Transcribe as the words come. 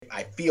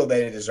I feel that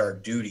it is our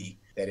duty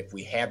that if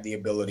we have the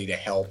ability to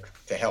help.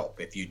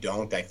 If you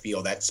don't, I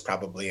feel that's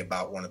probably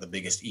about one of the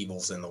biggest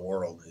evils in the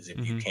world is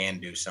if you can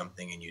do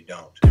something and you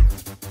don't.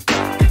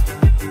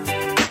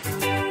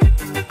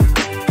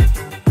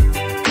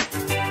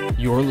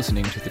 You're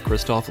listening to the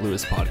Christoph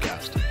Lewis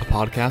Podcast, a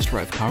podcast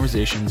where I have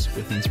conversations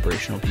with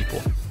inspirational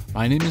people.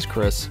 My name is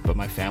Chris, but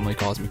my family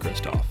calls me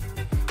Christoph.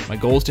 My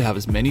goal is to have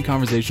as many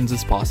conversations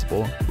as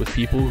possible with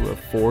people who have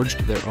forged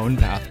their own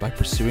path by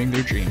pursuing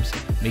their dreams,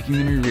 making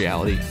them a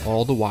reality,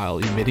 all the while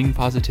emitting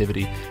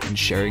positivity and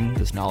sharing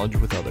this knowledge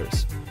with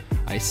others.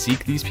 I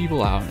seek these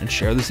people out and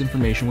share this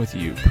information with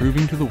you,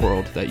 proving to the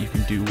world that you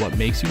can do what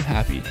makes you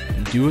happy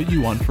and do what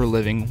you want for a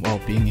living while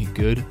being a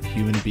good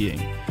human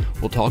being.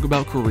 We'll talk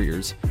about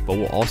careers, but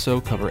we'll also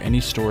cover any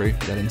story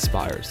that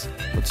inspires.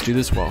 Let's do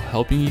this while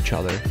helping each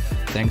other.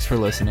 Thanks for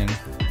listening.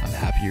 I'm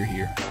happy you're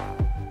here.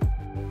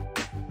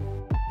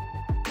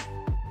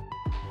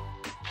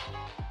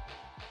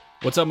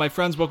 What's up, my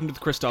friends? Welcome to the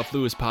Christoph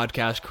Lewis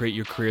Podcast, Create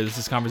Your Career. This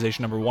is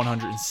conversation number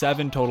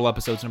 107, total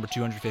episodes number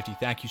 250.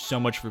 Thank you so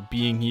much for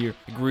being here.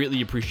 I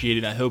greatly appreciate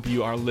it. I hope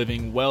you are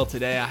living well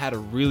today. I had a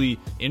really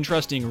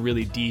interesting,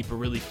 really deep, a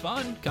really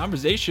fun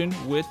conversation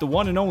with the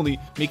one and only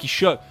Mickey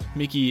Schuch.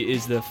 Mickey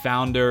is the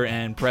founder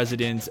and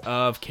president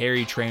of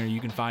Carry Trainer.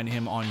 You can find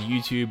him on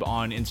YouTube,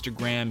 on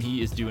Instagram.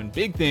 He is doing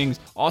big things,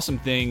 awesome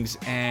things,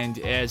 and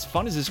as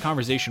fun as this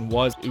conversation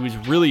was, it was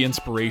really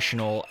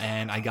inspirational,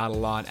 and I got a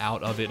lot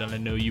out of it, and I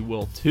know you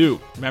will too.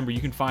 Remember,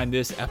 you can find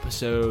this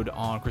episode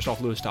on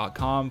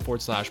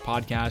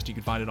christophlewis.com/podcast. You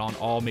can find it on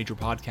all major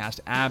podcast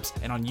apps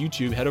and on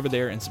YouTube. Head over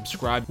there and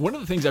subscribe. One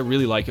of the things I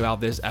really like about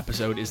this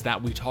episode is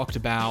that we talked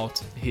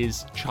about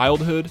his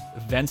childhood,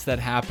 events that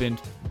happened,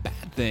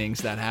 bad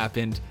things that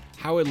happened,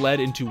 how it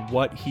led into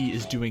what he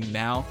is doing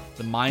now,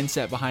 the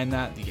mindset behind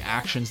that, the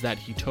actions that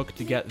he took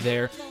to get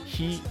there.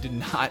 He did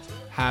not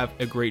have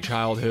a great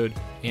childhood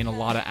in a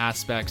lot of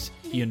aspects.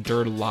 He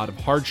endured a lot of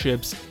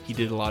hardships. He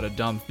did a lot of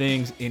dumb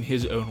things, in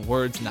his own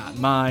words, not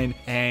mine.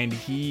 And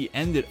he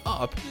ended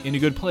up in a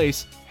good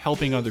place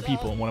helping other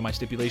people. And one of my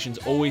stipulations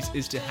always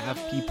is to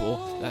have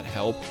people that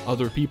help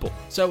other people.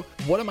 So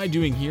what am I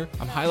doing here?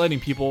 I'm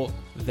highlighting people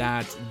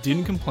that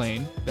didn't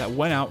complain, that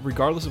went out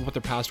regardless of what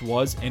their past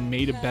was and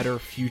made a better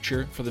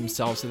future for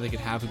themselves so they could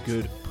have a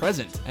good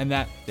present and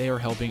that they are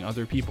helping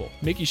other people.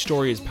 Mickey's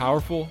story is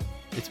powerful.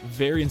 It's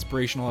very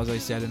inspirational, as I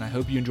said, and I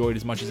hope you enjoyed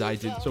as much as I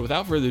did. So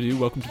without further ado,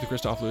 welcome to the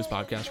Christoph Lewis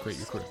Podcast, Create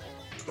Your Career.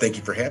 Thank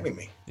you for having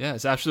me. Yeah,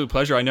 it's an absolute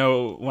pleasure. I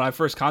know when I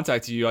first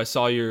contacted you, I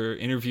saw your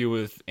interview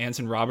with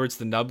Anson Roberts,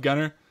 the nub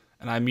gunner,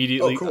 and I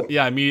immediately,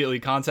 immediately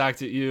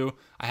contacted you.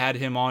 I had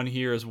him on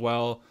here as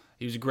well.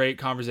 He was a great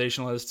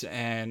conversationalist,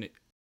 and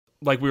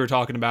like we were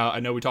talking about, I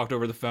know we talked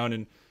over the phone,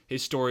 and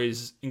his story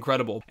is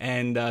incredible.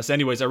 And so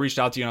anyways, I reached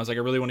out to you, and I was like,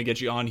 I really want to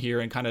get you on here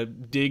and kind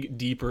of dig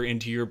deeper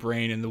into your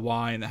brain and the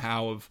why and the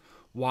how of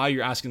why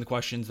you're asking the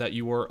questions that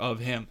you were of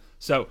him.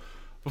 So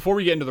before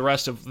we get into the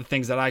rest of the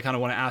things that I kind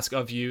of want to ask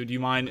of you, do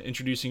you mind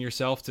introducing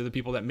yourself to the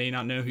people that may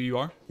not know who you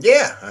are?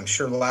 Yeah, I'm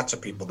sure lots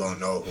of people don't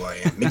know who I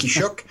am. Mickey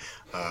Schuch,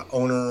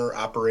 owner,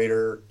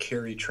 operator,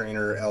 Carry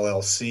Trainer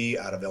LLC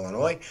out of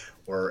Illinois.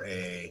 We're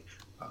a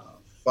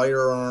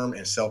firearm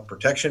and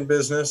self-protection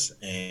business,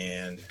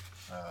 and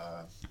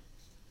I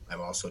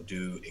also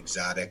do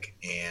exotic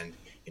and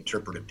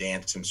interpretive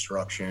dance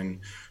instruction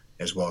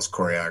as well as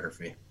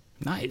choreography.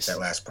 Nice. That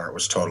last part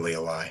was totally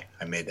a lie.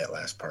 I made that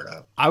last part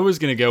up. I was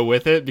going to go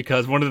with it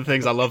because one of the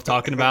things I love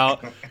talking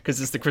about, because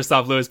it's the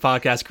Christoph Lewis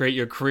Podcast, Create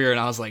Your Career, and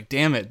I was like,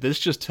 damn it, this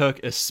just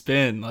took a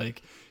spin.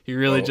 Like, he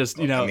really I was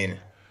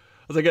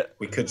like,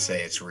 we could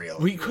say it's real.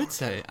 We could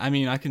say, I'm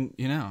not going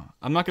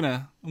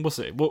to, we'll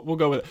see. We'll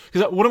go with it.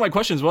 Because one of my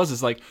questions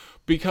is like,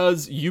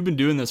 because you've been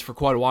doing this for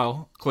quite a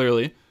while,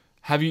 clearly,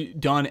 have you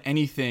done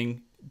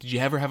anything? Did you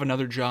ever have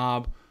another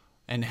job?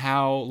 And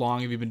how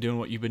long have you been doing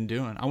what you've been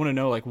doing? I want to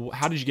know, like,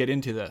 how did you get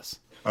into this?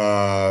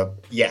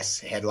 Yes,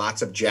 had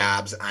lots of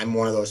jobs. I'm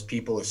one of those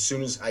people, as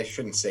soon,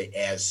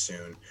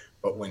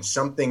 but when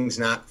something's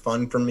not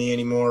fun for me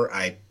anymore,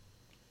 I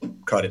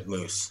cut it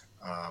loose.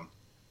 I'm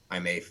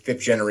a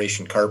fifth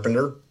generation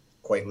carpenter,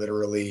 quite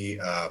literally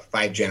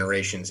 5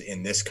 generations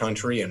in this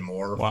country and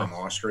more. Wow. From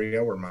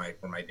Austria, where my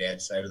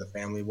dad's side of the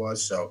family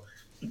was. So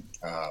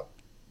I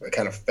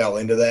kind of fell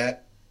into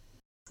that.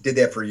 Did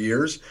that for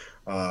years.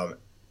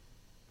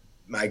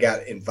 I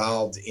got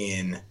involved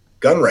in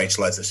gun rights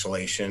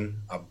legislation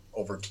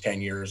over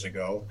 10 years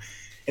ago.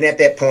 And at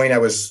that point, I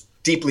was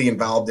deeply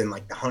involved in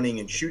like the hunting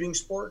and shooting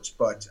sports,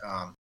 but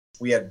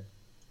we had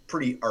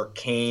pretty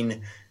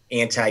arcane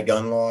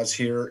anti-gun laws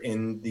here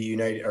in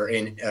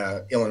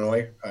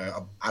Illinois,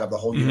 out of the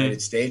whole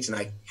United States. And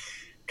I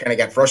kind of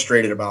got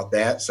frustrated about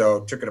that.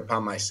 So took it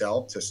upon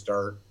myself to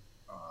start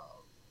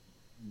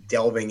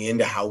delving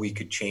into how we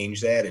could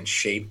change that and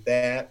shape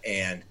that.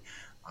 And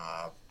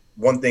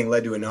one thing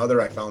led to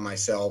another. I found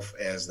myself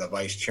as the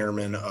vice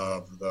chairman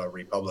of the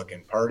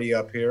Republican Party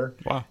up here.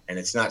 Wow. And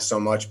it's not so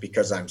much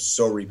because I'm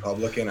so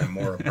Republican. I'm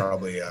more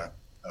probably a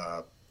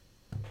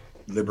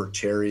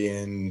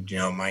libertarian,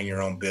 mind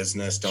your own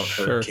business, don't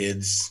hurt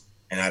kids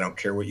and I don't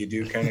care what you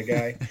do kind of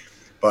guy.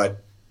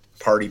 But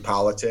party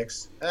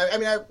politics. I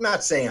mean, I'm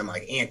not saying I'm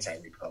like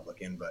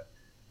anti-Republican, but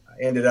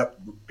I ended up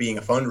being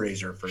a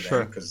fundraiser for them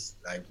Sure. because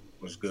I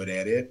was good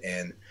at it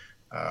and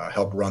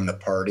helped run the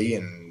party.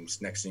 And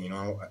next thing you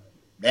know,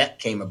 that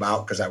came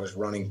about because I was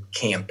running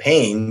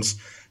campaigns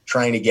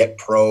trying to get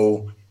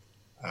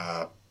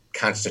uh,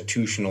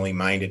 constitutionally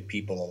minded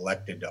people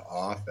elected to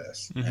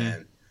office. Mm-hmm.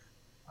 And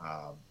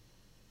uh,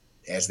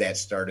 as that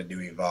started to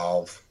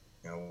evolve,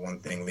 one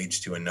thing leads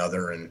to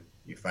another, and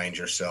you find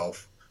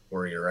yourself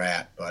where you're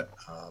at. But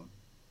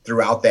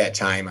throughout that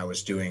time, I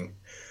was doing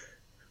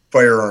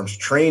firearms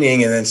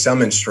training and then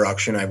some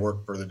instruction. I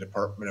worked for the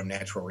Department of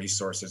Natural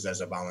Resources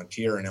as a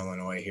volunteer in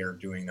Illinois here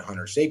doing the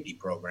hunter safety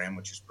program,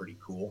 which is pretty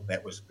cool.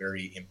 That was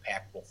very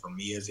impactful for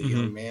me as a Mm-hmm.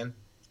 young man.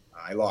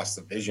 I lost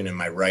the vision in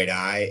my right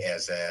eye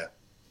I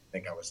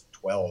think I was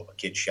 12. A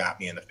kid shot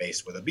me in the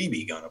face with a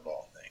BB gun of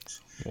all things.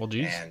 Well,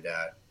 geez. And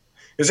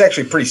it was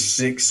actually a pretty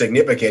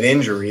significant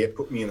injury. It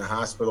put me in the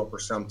hospital for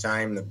some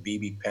time. The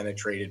BB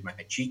penetrated my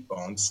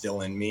cheekbone,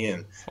 still in me,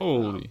 and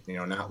Holy.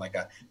 not like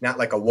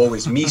a woe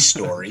is me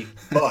story,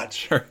 but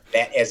Sure.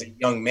 that as a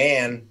young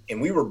man,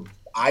 and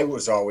I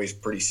was always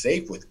pretty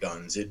safe with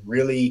guns. It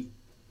really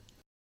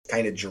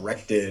kind of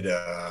directed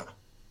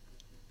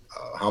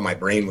how my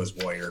brain was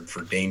wired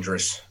for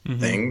dangerous Mm-hmm.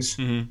 things.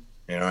 Mm-hmm.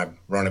 I've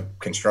run a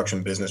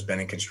construction business,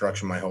 been in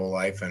construction my whole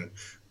life, and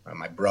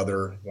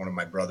one of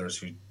my brothers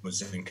who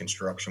was in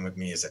construction with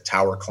me, is a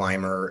tower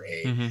climber,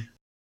 a Mm-hmm.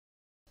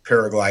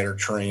 paraglider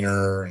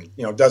trainer, and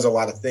does a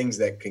lot of things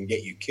that can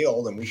get you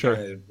killed. And we Sure.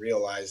 kind of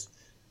realized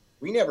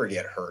we never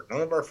get hurt.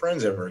 None of our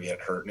friends ever get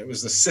hurt, and it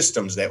was the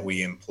systems that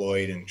we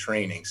employed in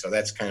training. So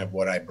that's kind of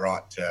what I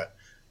brought to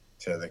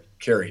the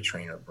Carry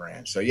Trainer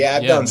brand. So yeah,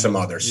 I've done some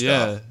Man. other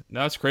Yeah, stuff.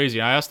 that's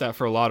crazy. I asked that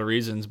for a lot of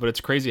reasons, but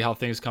it's crazy how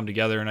things come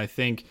together. And I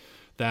think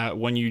that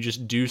when you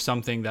just do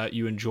something that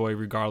you enjoy,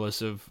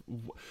 regardless of,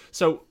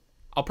 so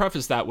I'll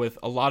preface that with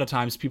a lot of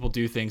times people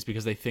do things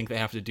because they think they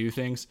have to do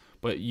things,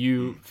 but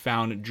you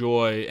found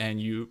joy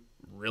and you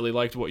really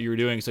liked what you were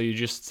doing. So you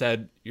just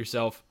said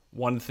yourself,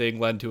 one thing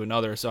led to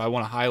another. So I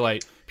want to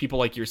highlight people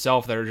like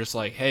yourself that are just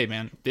like, hey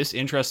man, this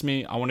interests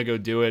me. I want to go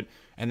do it.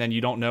 And then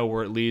you don't know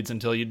where it leads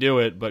until you do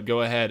it, but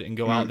go ahead and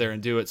go out there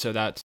and do it. So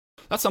that's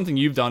something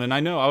you've done. And I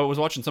know I was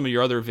watching some of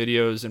your other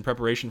videos in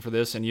preparation for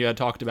this, and you had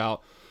talked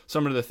about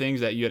some of the things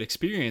that you had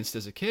experienced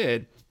as a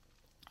kid.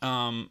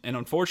 And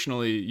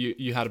unfortunately,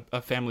 you had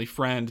a family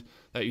friend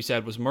that you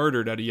said was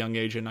murdered at a young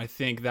age. And I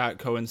think that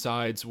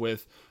coincides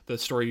with the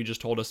story you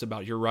just told us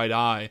about your right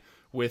eye,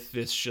 with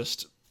this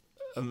just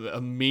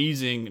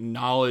amazing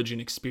knowledge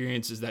and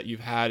experiences that you've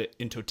had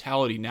in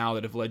totality now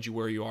that have led you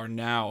where you are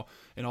now,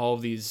 and all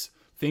of these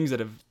things that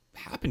have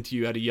happened to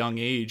you at a young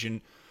age.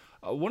 And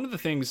one of the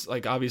things,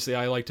 like, obviously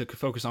I like to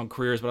focus on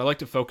careers, but I like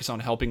to focus on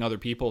helping other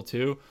people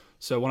too.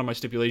 So one of my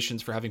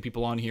stipulations for having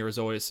people on here is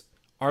always,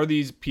 are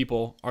these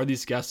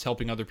guests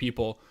helping other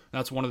people? And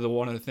that's one of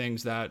the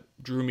things that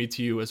drew me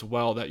to you as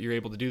well, that you're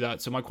able to do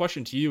that. So my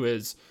question to you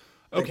is,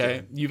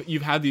 okay,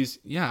 you've had these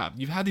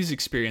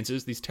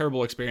experiences, these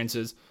terrible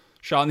experiences,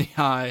 shot in the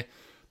eye.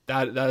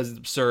 That is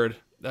absurd.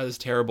 That is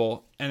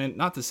terrible. And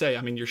not to say,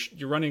 I mean,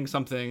 you're running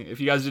something. If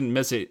you guys didn't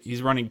miss it,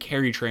 he's running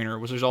Carry Trainer,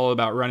 which is all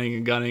about running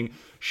and gunning,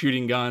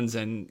 shooting guns,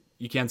 and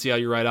you can't see out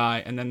your right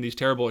eye. And then these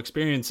terrible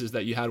experiences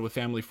that you had with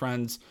family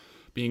friends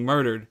being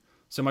murdered.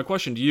 So my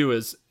question to you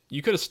is,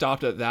 you could have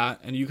stopped at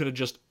that, and you could have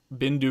just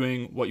been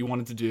doing what you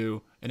wanted to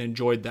do and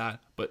enjoyed that.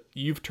 But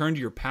you've turned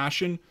your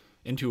passion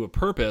into a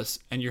purpose,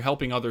 and you're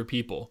helping other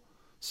people.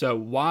 So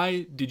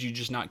why did you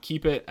just not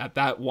keep it at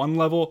that one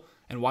level?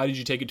 And why did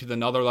you take it to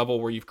another level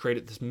where you've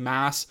created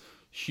this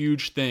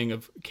huge thing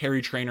of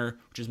Carry Trainer,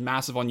 which is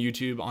massive on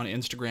YouTube, on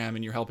Instagram,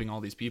 and you're helping all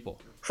these people?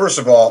 First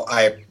of all,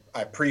 I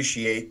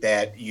appreciate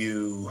that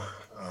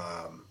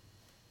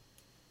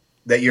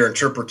that your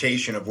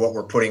interpretation of what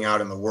we're putting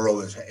out in the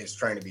world is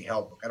trying to be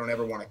helpful. I don't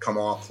ever want to come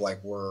off like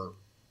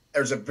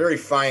there's a very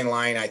fine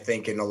line, I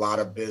think, in a lot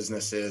of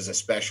businesses,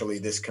 especially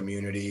this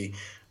community,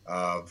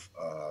 of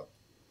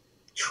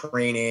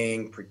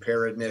training,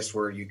 preparedness,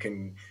 where you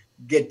can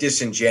get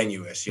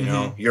disingenuous.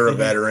 You're a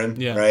veteran,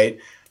 Yeah. right?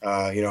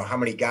 How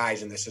many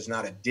guys, and this is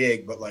not a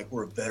dig, but like,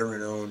 we're a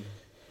veteran owned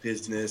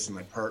business, and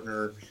my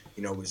partner,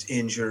 was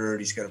injured.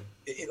 He's got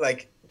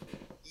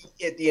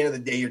at the end of the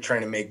day, you're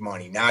trying to make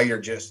money. Now you're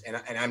just, and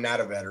I'm not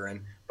a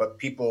veteran, but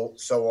people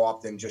so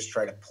often just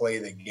try to play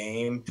the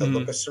game to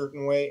look a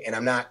certain way. And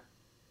I'm not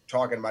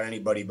talking about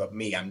anybody but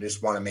me. I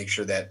just want to make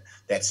sure that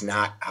that's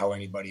not how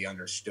anybody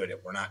understood it.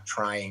 We're not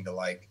trying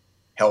to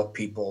help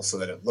people so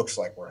that it looks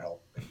like we're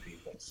helping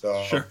people.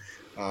 So Sure.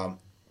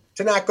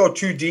 To not go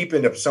too deep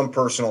into some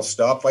personal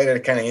stuff, I had a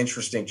kind of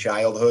interesting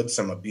childhood,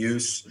 some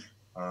abuse,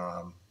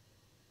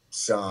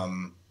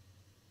 some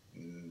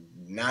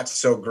not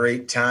so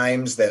great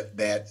times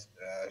that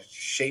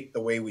shape the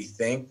way we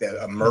think.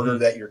 That a murder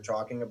that you're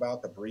talking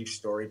about, the brief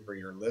story for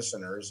your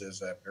listeners,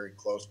 is a very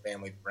close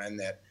family friend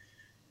that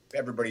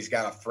everybody's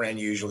got a friend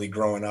usually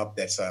growing up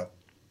that's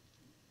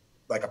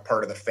like a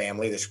part of the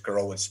family. This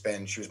girl would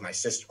spend, she was my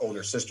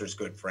older sister's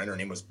good friend. Her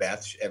name was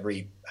Beth.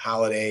 Every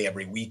holiday,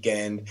 every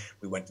weekend,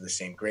 we went to the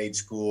same grade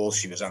school.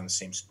 She was on the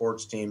same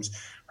sports teams.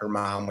 Her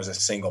mom was a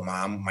single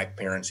mom. My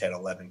parents had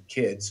 11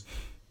 kids.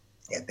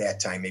 At that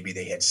time, maybe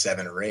they had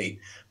 7 or 8,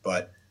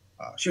 but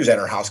she was at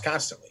our house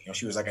constantly.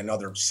 She was like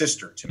another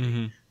sister to me.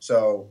 Mm-hmm.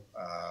 So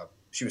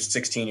she was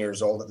 16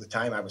 years old at the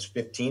time. I was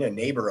 15. A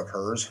neighbor of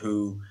hers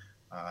who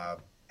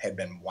had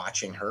been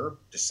watching her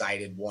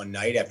decided one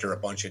night after a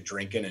bunch of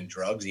drinking and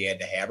drugs, he had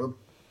to have her,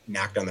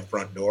 knocked on the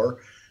front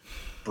door,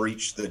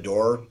 breached the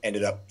door,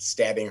 ended up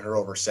stabbing her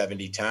over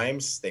 70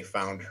 times. They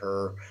found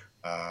her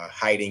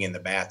hiding in the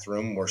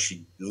bathroom where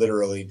she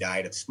literally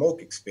died of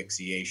smoke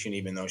asphyxiation,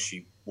 even though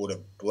she would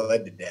have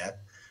bled to death.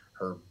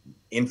 Her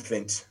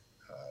infant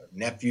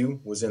nephew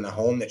was in the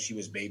home that she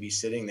was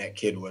babysitting. That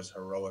kid was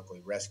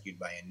heroically rescued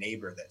by a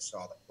neighbor that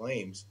saw the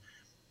flames.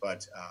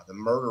 But the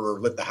murderer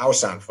lit the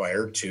house on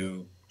fire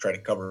to try to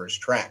cover his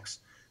tracks.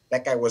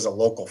 That guy was a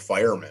local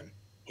fireman.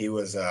 He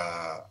was,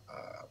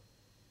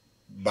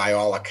 by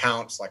all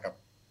accounts, like a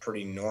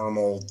pretty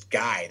normal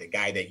guy, the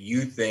guy that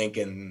you think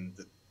in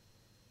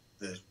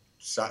the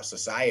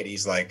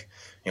society's like,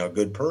 a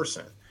good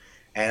person.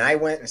 And I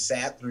went and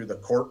sat through the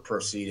court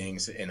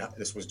proceedings, and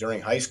this was during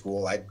high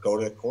school. I'd go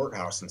to the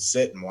courthouse and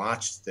sit and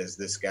watch as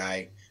this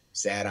guy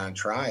sat on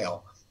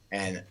trial.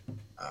 And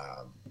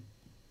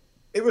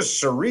it was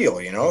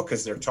surreal,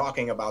 because they're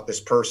talking about this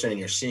person and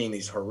you're seeing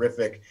these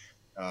horrific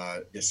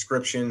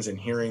descriptions and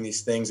hearing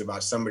these things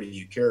about somebody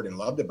you cared and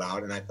loved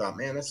about. And I thought,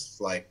 man, this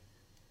is like,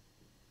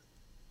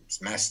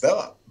 it's messed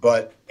up.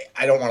 But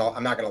I'm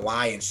not going to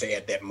lie and say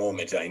at that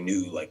moment I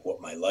knew like what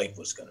my life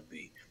was going to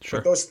be. Sure.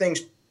 But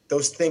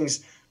those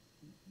things,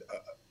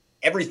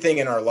 everything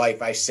in our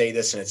life, I say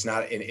this, and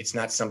it's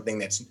not something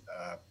that's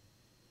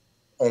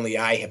only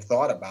I have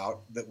thought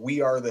about, that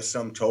we are the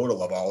sum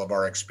total of all of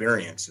our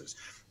experiences.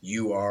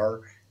 You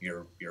are,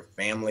 your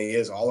family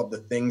is, all of the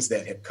things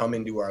that have come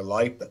into our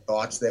life, the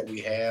thoughts that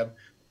we have,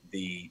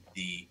 the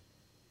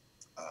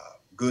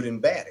good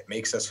and bad. It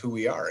makes us who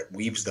we are. It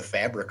weaves the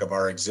fabric of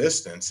our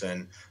existence.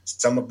 And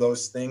some of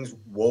those things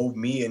wove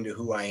me into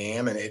who I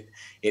am. And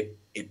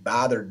it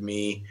bothered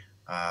me,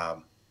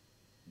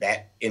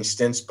 that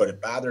instance, but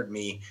it bothered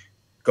me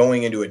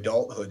going into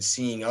adulthood,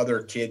 seeing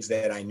other kids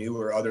that I knew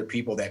or other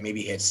people that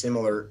maybe had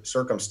similar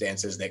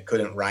circumstances that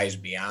couldn't rise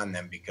beyond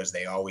them because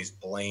they always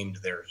blamed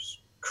their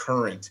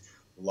current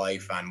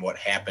life on what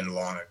happened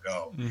long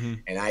ago. Mm-hmm.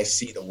 And I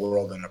see the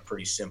world in a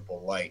pretty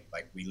simple light.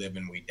 Like, we live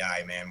and we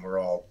die, man. We're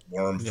all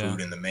worm food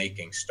in the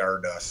making,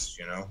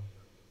 stardust,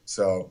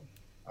 So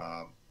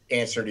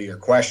answer to your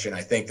question,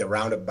 I think the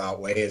roundabout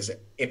way is,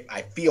 if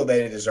I feel that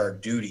it is our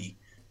duty,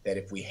 that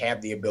if we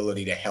have the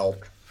ability to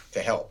help.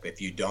 If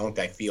you don't,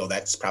 I feel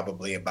that's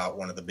probably about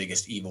one of the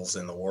biggest evils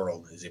in the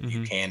world, is if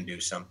you can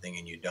do something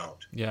and you don't.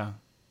 Yeah.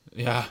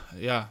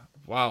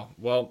 Wow.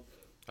 Well,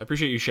 I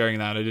appreciate you sharing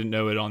that. I didn't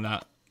know it on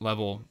that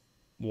level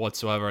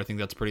whatsoever. I think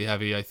that's pretty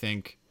heavy. I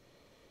think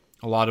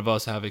a lot of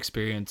us have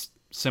experienced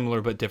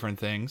similar but different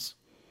things.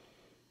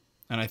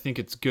 And I think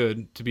it's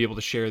good to be able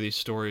to share these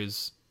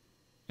stories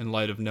in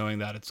light of knowing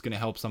that it's going to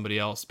help somebody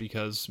else,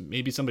 because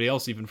maybe somebody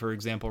else, even for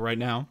example, right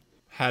now,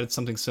 had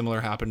something similar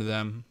happen to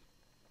them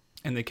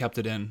and they kept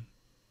it in.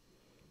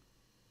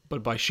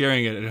 But by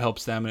sharing it, it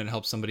helps them and it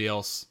helps somebody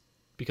else,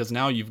 because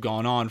now you've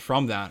gone on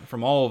from that,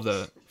 from all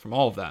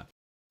of that,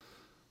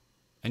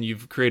 and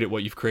you've created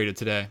what you've created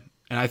today.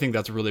 And I think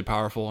that's really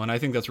powerful, and I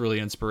think that's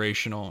really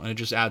inspirational, and it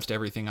just adds to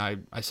everything I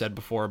said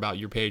before about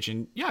your page.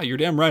 And yeah, you're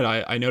damn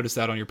right. I noticed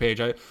that on your page.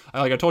 I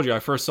like I told you, I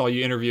first saw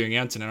you interviewing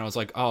Anson, and I was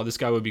like, oh, this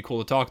guy would be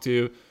cool to talk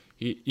to.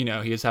 He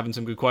is having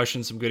some good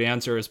questions, some good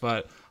answers,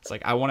 but it's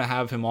like, I want to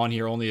have him on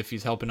here only if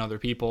he's helping other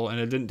people. And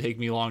it didn't take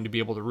me long to be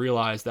able to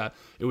realize that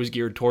it was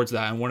geared towards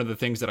that. And one of the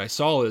things that I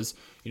saw is,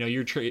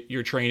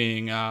 you're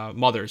training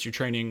mothers, you're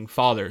training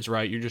fathers,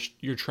 right?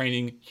 You're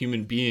training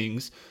human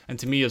beings. And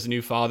to me, as a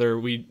new father,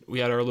 we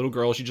had our little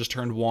girl. She just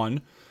turned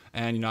 1.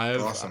 And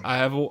Awesome. I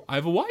have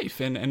a wife,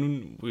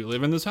 and we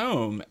live in this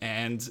home,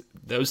 and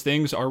those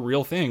things are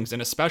real things.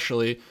 And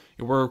especially,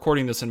 we're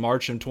recording this in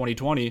March in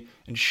 2020,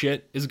 and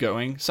shit is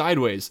going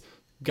sideways.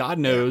 God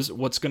knows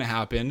what's going to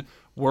happen,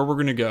 where we're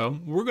going to go.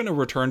 We're going to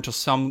return to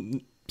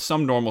some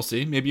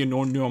normalcy, maybe a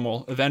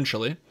normal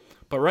eventually.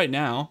 But right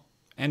now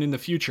and in the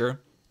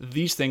future,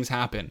 these things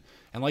happen.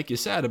 And like you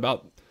said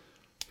about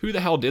who the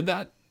hell did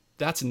that,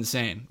 that's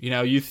insane.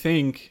 You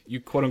think,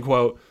 quote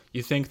unquote,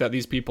 you think that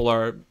these people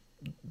are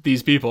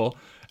these people,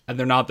 and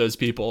they're not those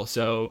people.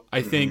 So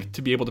I think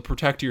to be able to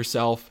protect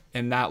yourself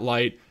in that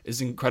light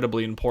is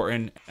incredibly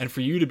important. And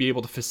for you to be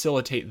able to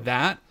facilitate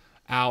that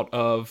out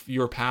of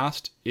your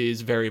past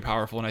is very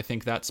powerful. And I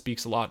think that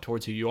speaks a lot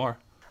towards who you are.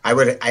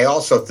 I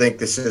also think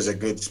this is a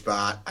good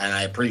spot, and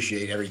I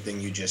appreciate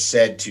everything you just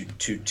said,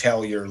 to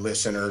tell your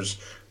listeners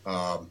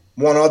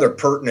one other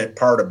pertinent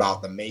part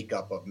about the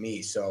makeup of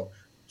me. So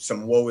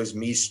some woe is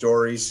me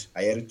stories.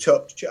 I had a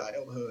tough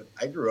childhood.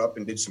 I grew up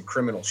and did some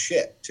criminal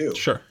shit too.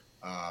 Sure.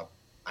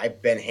 I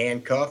I've been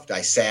handcuffed.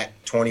 I sat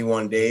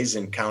 21 days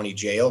in county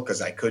jail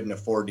because I couldn't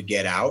afford to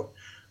get out.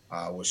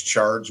 Was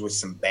charged with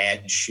some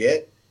bad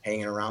shit,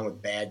 hanging around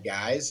with bad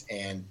guys,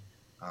 and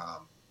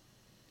um,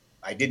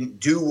 I didn't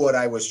do what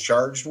I was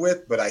charged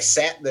with, but I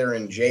sat there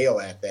in jail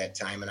at that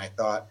time, and I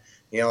thought,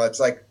 it's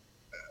like,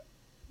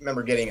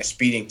 remember getting a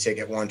speeding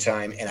ticket one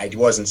time, and I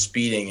wasn't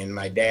speeding, and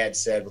my dad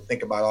said, "Well,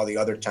 think about all the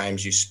other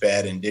times you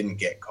sped and didn't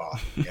get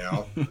caught."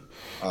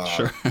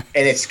 Sure.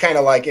 And it's kind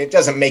of like, it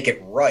doesn't make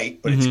it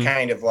right, but it's Mm-hmm.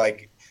 kind of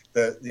like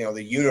the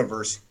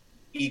universe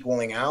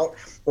equaling out.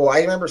 Well, I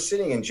remember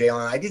sitting in jail,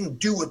 and I didn't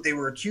do what they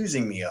were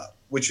accusing me of,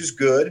 which is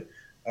good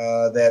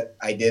that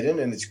I didn't,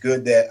 and it's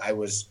good that I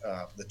was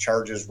the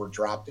charges were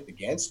dropped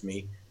against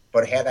me.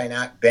 But had I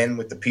not been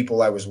with the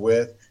people I was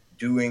with,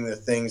 doing the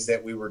things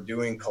that we were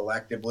doing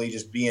collectively,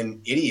 just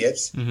being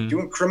idiots, Mm-hmm.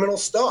 doing criminal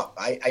stuff,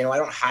 I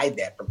don't hide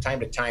that. From time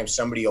to time,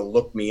 somebody will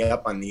look me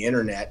up on the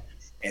internet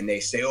and they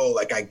say, "Oh,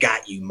 like, I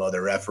got you,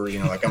 mother effer,"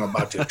 like I'm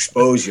about to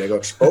expose you. I go,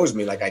 "Expose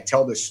me." Like, I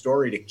tell this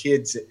story to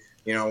kids,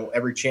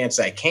 every chance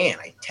I can.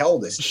 I tell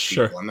this to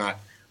Sure. people.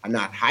 I'm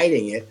not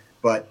hiding it,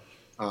 but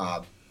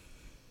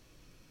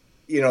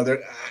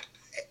there.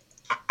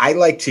 I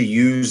like to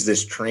use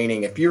this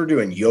training. If you're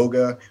doing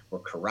yoga or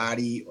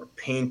karate or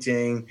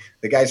painting,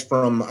 the guys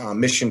from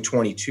Mission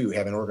 22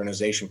 have an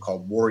organization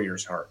called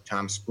Warrior's Heart.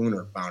 Tom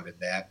Spooner founded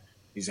that.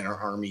 He's an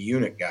Army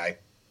unit guy.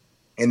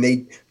 And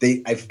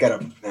I've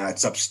got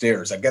it's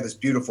upstairs. I've got this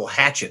beautiful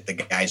hatchet the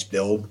guys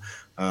build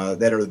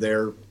that are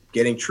there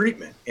getting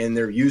treatment, and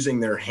they're using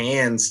their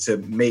hands to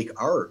make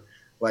art.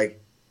 Like,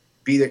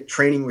 be it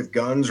training with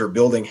guns or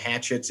building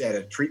hatchets at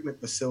a treatment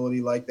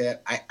facility like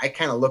that. I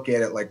kind of look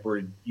at it like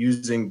we're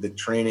using the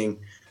training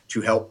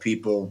to help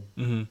people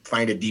Mm-hmm.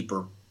 find a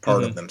deeper part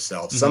Mm-hmm. of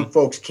themselves. Mm-hmm. Some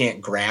folks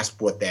can't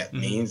grasp what that Mm-hmm.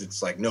 means.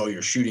 It's like, no,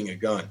 you're shooting a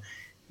gun.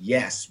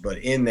 Yes, but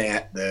in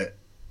that, the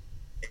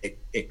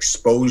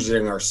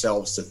exposing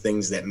ourselves to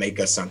things that make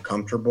us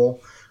uncomfortable,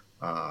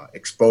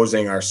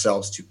 exposing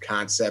ourselves to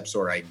concepts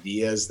or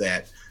ideas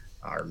that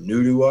are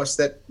new to us,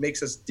 that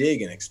makes us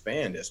dig and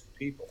expand as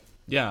people.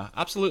 Yeah,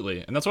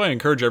 absolutely. And that's why I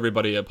encourage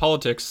everybody.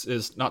 Politics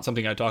is not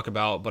something I talk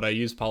about, but I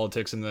use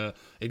politics in the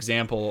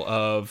example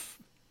of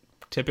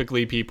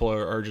typically people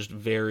are just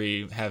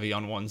very heavy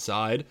on one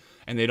side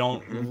and they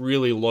don't Mm-hmm.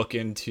 really look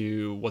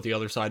into what the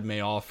other side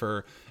may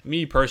offer.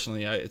 Me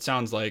personally, it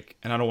sounds like,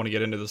 and I don't want to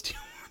get into this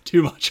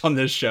too much on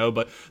this show,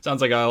 but it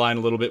sounds like I align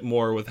a little bit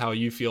more with how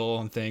you feel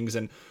on things.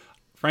 And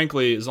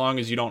frankly, as long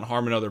as you don't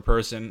harm another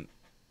person,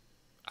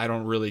 I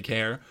don't really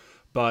care.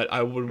 But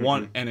I would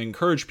want Mm-hmm. and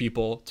encourage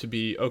people to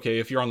be okay.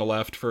 If you're on the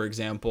left, for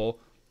example,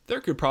 there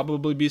could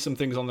probably be some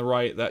things on the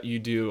right that you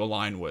do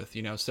align with,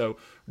 so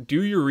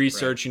do your Right.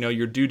 research,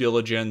 your due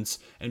diligence,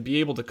 and be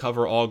able to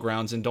cover all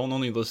grounds, and don't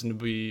only listen to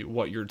be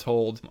what you're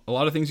told. A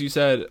lot of things you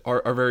said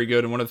are very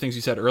good, and one of the things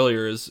you said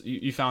earlier is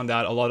you found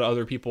that a lot of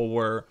other people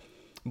were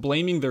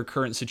blaming their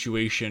current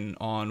situation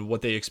on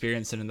what they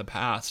experienced in the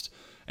past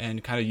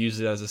and kind of use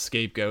it as a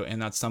scapegoat,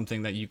 and that's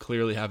something that you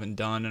clearly haven't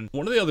done. And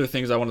one of the other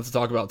things I wanted to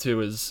talk about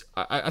too is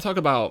I talk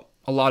about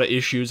a lot of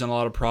issues and a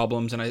lot of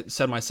problems, and I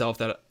said myself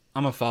that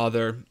I'm a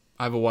father,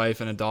 I have a wife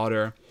and a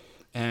daughter,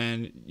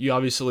 and you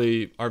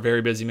obviously are a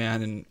very busy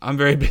man, and I'm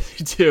very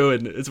busy too,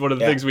 and it's one of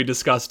the Yeah. things we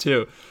discuss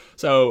too.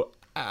 So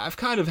I've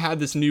kind of had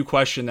this new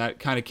question that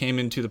kind of came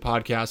into the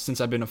podcast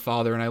since I've been a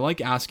father, and I like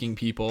asking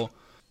people,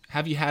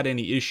 have you had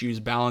any issues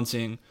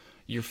balancing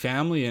your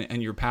family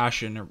and your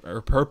passion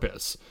or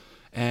purpose?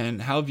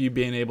 And how have you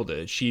been able to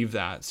achieve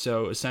that?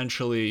 So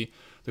essentially,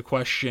 the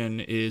question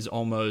is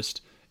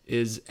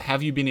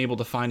have you been able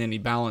to find any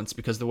balance?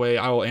 Because the way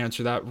I will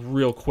answer that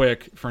real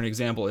quick for an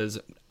example is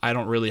I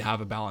don't really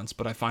have a balance,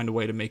 but I find a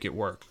way to make it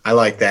work. I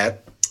like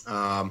that.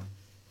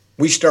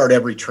 We start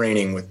every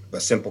training with a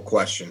simple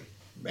question.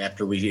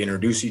 After we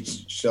introduce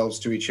ourselves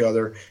to each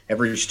other,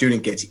 every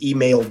student gets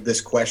emailed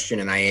this question,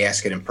 and I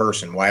ask it in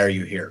person. Why are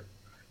you here?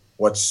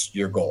 What's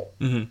your goal?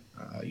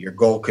 Mm-hmm. Your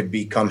goal could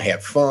be come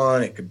have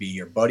fun. It could be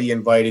your buddy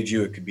invited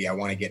you. It could be I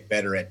want to get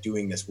better at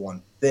doing this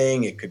one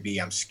thing. It could be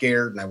I'm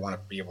scared and I want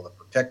to be able to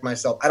protect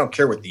myself. I don't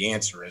care what the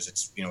answer is.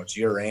 It's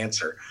your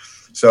answer.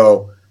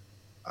 So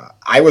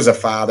I was a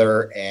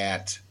father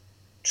at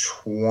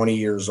 20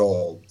 years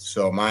old.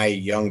 So my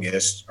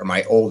youngest or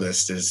my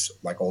oldest is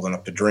like old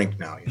enough to drink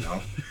now.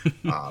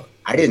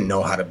 I didn't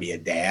know how to be a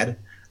dad.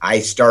 I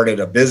started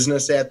a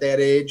business at that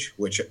age,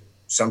 which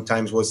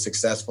sometimes was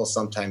successful,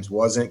 sometimes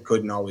wasn't,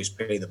 couldn't always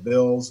pay the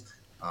bills.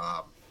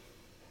 Um,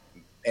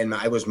 and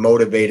I was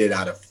motivated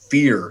out of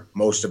fear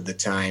most of the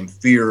time,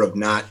 fear of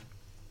not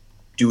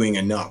doing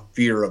enough,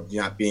 fear of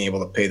not being able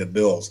to pay the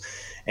bills.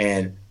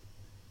 And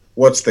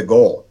what's the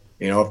goal?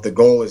 If the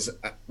goal is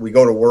we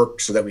go to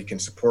work so that we can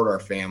support our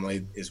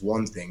family is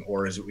one thing,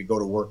 or is it we go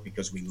to work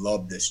because we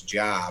love this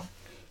job?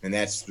 And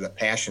that's the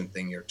passion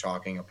thing you're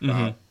talking Mm-hmm.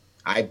 about.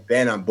 I've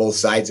been on both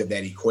sides of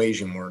that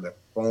equation where the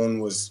phone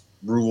was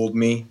ruled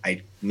me.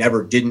 I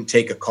never didn't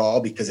take a call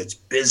because it's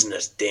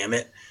business, damn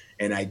it.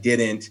 And I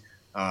didn't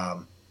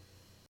um,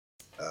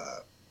 uh,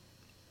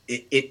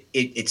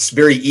 it's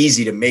very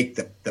easy to make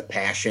the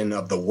passion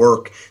of the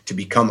work to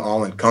become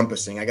all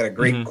encompassing. I got a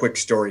great quick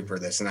story for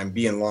this, and I'm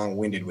being long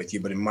winded with you,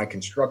 but in my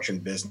construction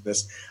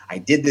business, I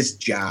did this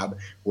job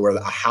where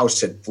a house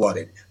had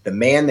flooded. The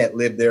man that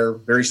lived there,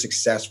 very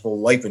successful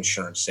life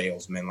insurance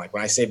salesman. Like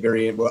when I say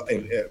very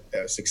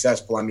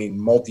successful, I mean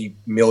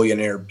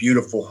multi-millionaire,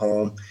 beautiful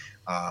home.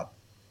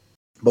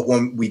 But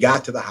when we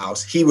got to the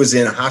house, he was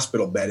in a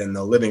hospital bed in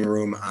the living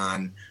room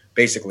on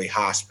basically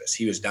hospice.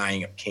 He was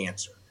dying of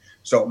cancer.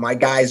 So my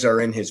guys are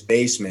in his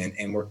basement,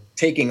 and we're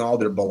taking all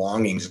their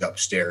belongings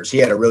upstairs. He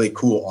had a really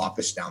cool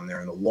office down there,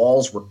 and the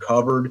walls were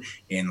covered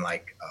in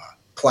like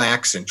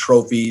plaques and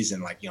trophies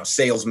and like,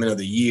 salesman of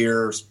the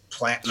year,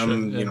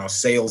 platinum,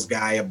 sales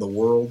guy of the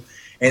world.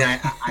 And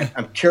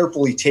I'm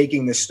carefully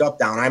taking this stuff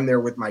down. I'm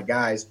there with my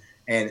guys,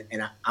 and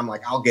I'm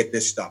like, I'll get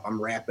this stuff.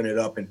 I'm wrapping it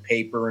up in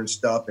paper and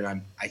stuff. And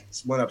I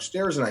went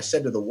upstairs and I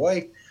said to the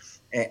wife,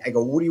 and I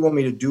go, what do you want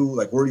me to do?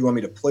 Like, where do you want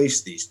me to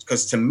place these?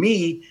 Because to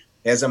me,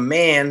 as a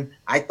man,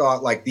 I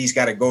thought like these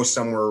got to go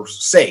somewhere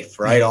safe,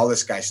 right? All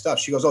this guy's stuff.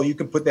 She goes, oh, you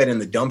can put that in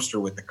the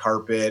dumpster with the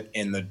carpet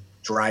and the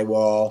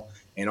drywall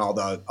and all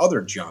the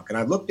other junk. And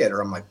I looked at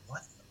her. I'm like,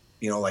 what? Are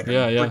you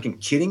freaking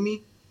kidding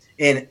me?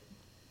 And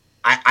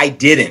I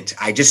didn't.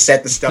 I just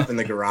set the stuff in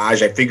the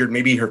garage. I figured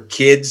maybe her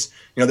kids,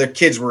 their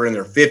kids were in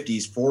their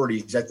 50s,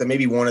 40s. I thought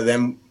maybe one of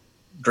them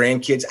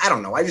grandkids. I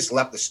don't know. I just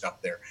left the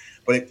stuff there.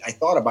 But I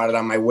thought about it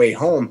on my way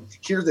home.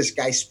 Here, this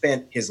guy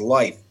spent his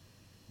life.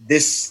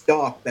 This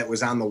stuff that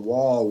was on the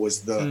wall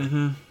was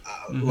the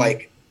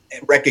like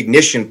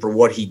recognition for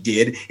what he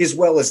did, as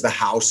well as the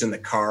house and the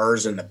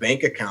cars and the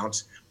bank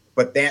accounts.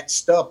 But that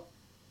stuff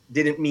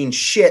didn't mean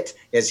shit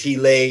as he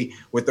lay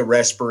with the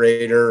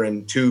respirator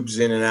and tubes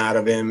in and out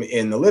of him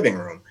in the living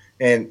room.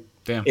 And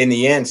in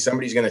the end,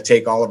 somebody's going to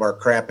take all of our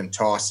crap and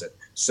toss it.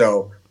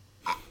 So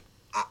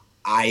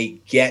I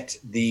get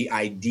the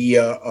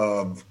idea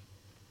of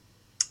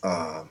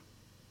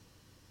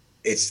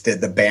it's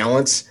the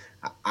balance.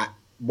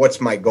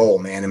 What's my goal,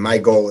 man? And my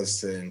goal is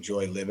to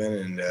enjoy living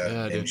and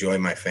enjoy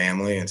my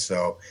family. And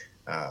so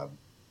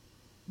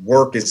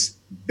work is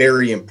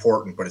very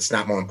important, but it's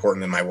not more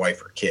important than my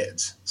wife or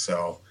kids.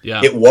 So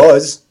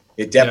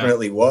it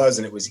definitely was.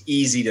 And it was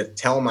easy to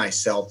tell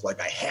myself,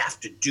 like, I have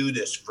to do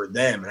this for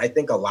them. And I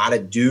think a lot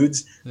of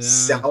dudes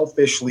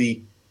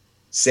selfishly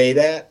say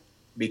that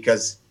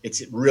because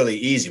it's really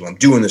easy. Well, I'm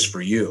doing this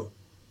for you.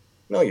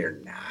 No, you're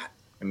not.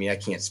 I mean, I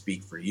can't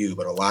speak for you,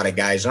 but a lot of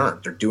guys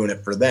aren't. They're doing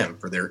it for them,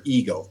 for their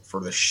ego,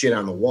 for the shit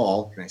on the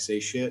wall. Can I say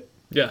shit?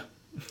 Yeah.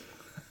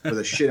 For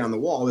the shit on the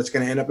wall that's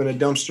going to end up in a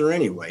dumpster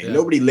anyway. Yeah. And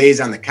nobody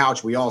lays on the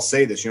couch. We all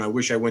say this, I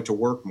wish I went to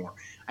work more.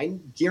 I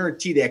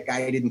guarantee that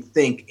guy didn't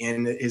think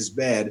in his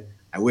bed,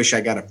 I wish I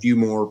got a few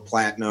more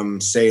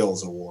platinum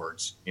sales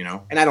awards,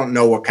 And I don't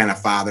know what kind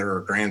of father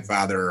or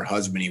grandfather or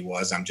husband he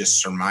was. I'm just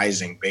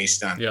surmising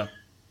based on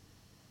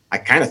I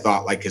kind of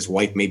thought like his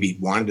wife maybe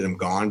wanted him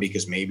gone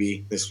because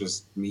maybe this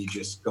was me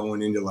just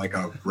going into like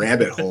a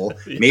rabbit hole.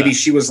 Maybe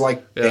she was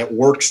like that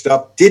work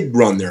stuff did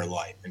run their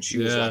life. And she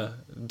was like,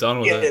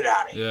 done with get it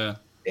out of here.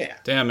 Yeah.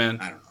 Damn, man.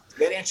 I don't know.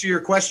 Did that answer your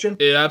question?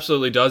 It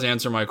absolutely does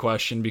answer my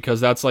question because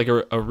that's like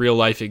a real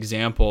life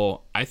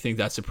example. I think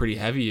that's a pretty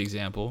heavy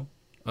example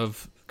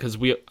of, because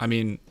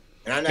and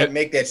I'm not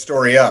make that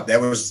story up.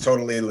 That was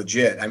totally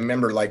legit. I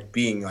remember like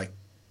being like,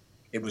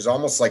 it was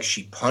almost like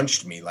she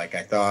punched me. Like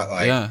I thought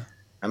like,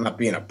 I'm not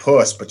being a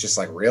puss, but just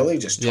like, really?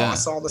 Just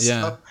toss all this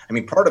stuff? I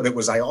mean, part of it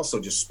was I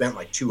also just spent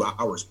like 2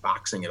 hours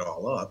boxing it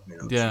all up.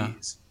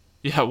 Geez.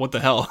 Yeah, what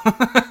the hell?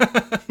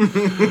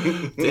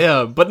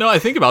 Yeah, but no, I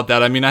think about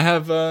that. I mean, I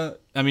have,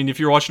 if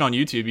you're watching on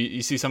YouTube,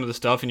 you see some of the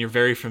stuff and you're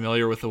very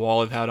familiar with the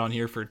wall I've had on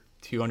here for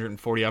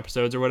 240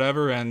 episodes or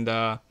whatever. And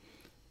a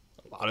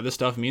lot of this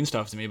stuff means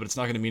stuff to me, but it's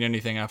not going to mean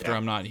anything after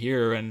I'm not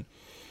here. And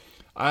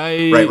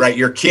Right.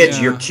 Your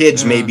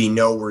kids maybe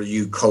know where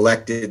you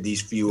collected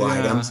these few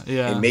items,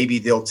 and maybe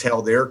they'll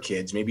tell their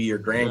kids. Maybe your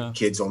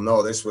grandkids will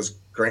know this was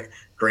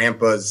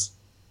grandpa's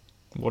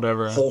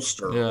whatever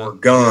holster or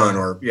gun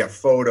or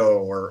photo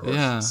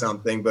or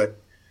something. But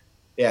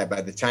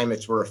by the time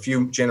we're a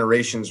few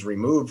generations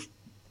removed,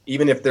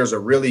 even if there's a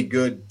really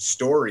good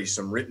story,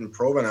 some written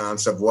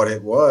provenance of what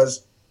it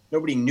was,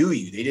 nobody knew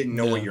you. They didn't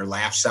know what your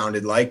laugh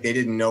sounded like. They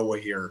didn't know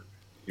what your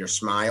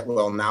smile.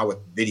 Well, now with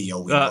video,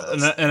 we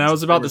know and I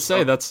was about to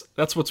say that's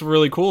what's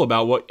really cool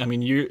about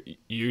you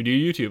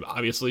do YouTube.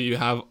 Obviously, you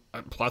have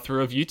a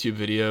plethora of YouTube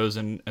videos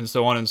and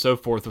so on and so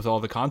forth with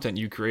all the content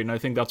you create. And I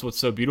think that's what's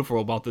so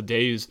beautiful about the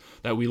days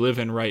that we live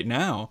in right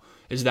now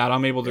is that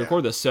I'm able to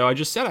record this. So I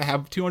just said I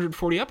have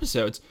 240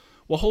 episodes.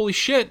 Well, holy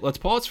shit! Let's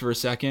pause for a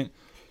second.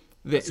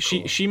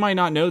 She might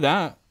not know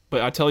that,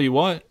 but I tell you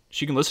what,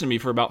 she can listen to me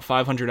for about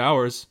 500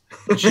 hours.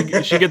 She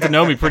get to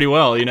know me pretty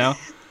well,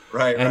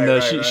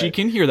 Right. She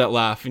can hear that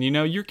laugh, and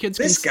your kids.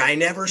 This guy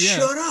never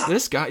shut up.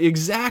 This guy,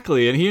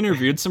 exactly, and he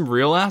interviewed some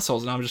real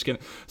assholes. No, I'm just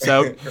kidding.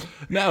 So,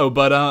 no,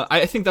 but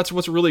I think that's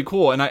what's really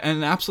cool, and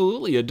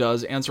absolutely it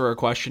does answer our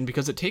question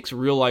because it takes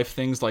real life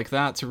things like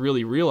that to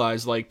really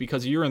realize, like,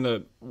 because you're in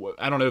the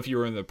I don't know if you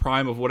were in the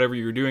prime of whatever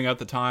you were doing at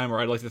the time, or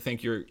I'd like to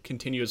think you're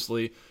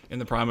continuously in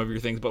the prime of your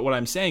things. But what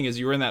I'm saying is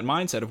you were in that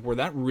mindset of where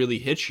that really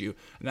hit you,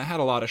 and that had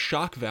a lot of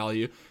shock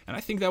value. And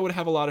I think that would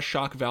have a lot of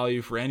shock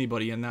value for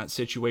anybody in that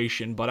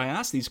situation. But I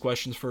ask these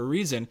questions for a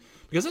reason,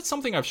 because that's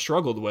something I've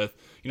struggled with.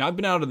 I've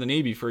been out of the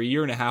Navy for a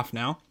year and a half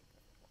now,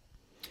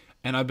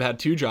 and I've had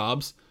 2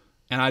 jobs,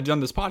 and I've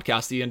done this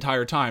podcast the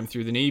entire time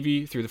through the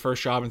Navy, through the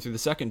first job, and through the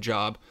second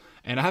job.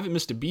 And I haven't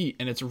missed a beat,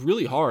 and it's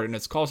really hard, and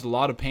it's caused a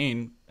lot of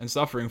pain and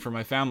suffering for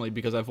my family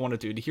because I've wanted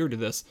to adhere to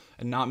this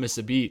and not miss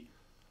a beat.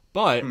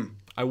 But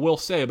I will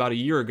say about a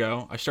year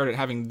ago, I started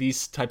having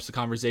these types of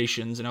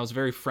conversations, and I was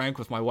very frank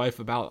with my wife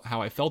about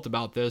how I felt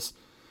about this,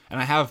 and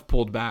I have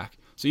pulled back.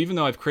 So even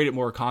though I've created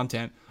more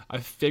content,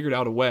 I've figured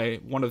out a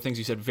way. One of the things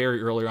you said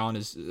very early on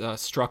is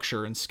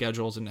structure and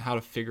schedules and how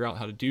to figure out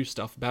how to do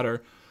stuff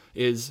better.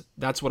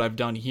 That's what I've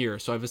done here.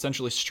 So I've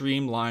essentially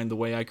streamlined the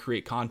way I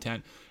create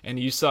content. And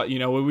you saw,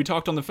 when we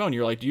talked on the phone,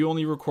 you're like, do you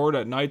only record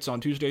at nights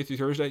on Tuesday through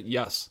Thursday?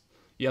 Yes,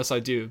 I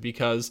do,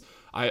 because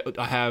I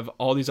have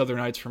all these other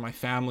nights for my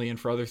family and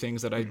for other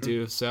things that I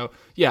do. So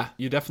yeah,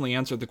 you definitely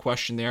answered the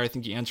question there. I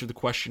think you answered the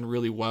question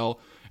really well.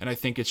 And I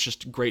think it's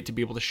just great to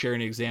be able to share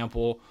an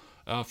example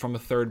from a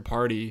third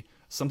party,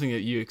 something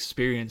that you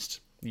experienced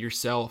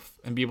yourself,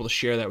 and be able to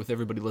share that with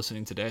everybody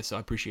listening today. So I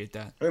appreciate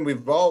that. I mean,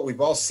 we've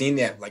all seen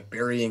that, like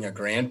burying a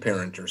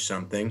grandparent or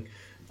something.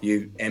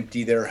 You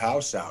empty their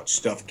house out,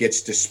 stuff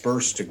gets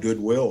dispersed to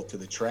Goodwill, to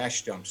the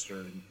trash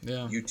dumpster.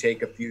 Yeah. You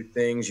take a few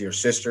things, your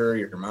sister,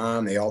 your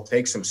mom, they all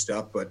take some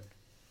stuff,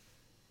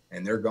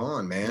 and they're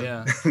gone, man.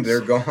 Yeah. They're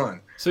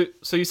gone. So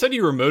you said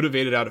you were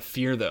motivated out of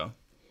fear, though.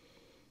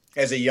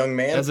 As a young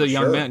man? As a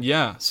young man,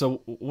 yeah.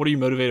 So what are you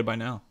motivated by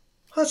now?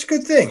 Well, that's a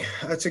good thing.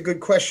 That's a good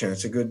question.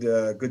 It's a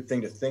good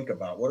thing to think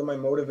about. What am I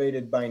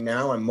motivated by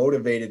now? I'm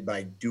motivated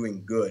by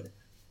doing good.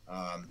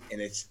 And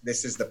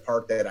this is the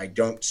part that I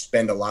don't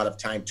spend a lot of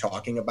time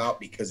talking about,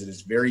 because it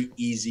is very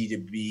easy to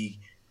be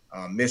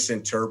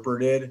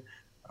misinterpreted.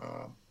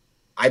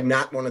 I'm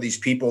not one of these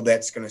people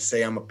that's going to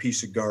say I'm a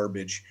piece of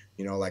garbage.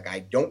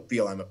 I don't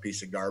feel I'm a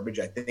piece of garbage.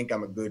 I think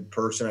I'm a good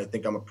person. I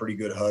think I'm a pretty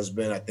good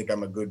husband. I think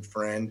I'm a good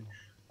friend.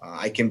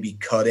 I can be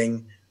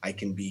cutting. I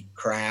can be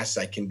crass.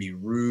 I can be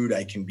rude.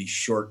 I can be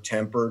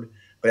short-tempered.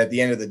 But at the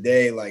end of the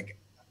day, like,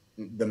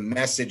 the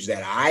message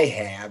that I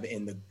have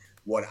in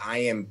what I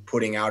am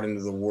putting out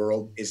into the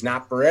world is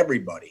not for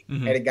everybody. I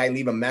had a guy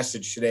leave a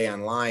message today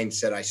online,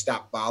 said, I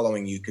stopped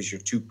following you because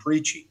you're too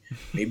preachy.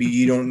 Maybe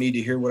you don't need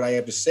to hear what I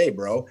have to say,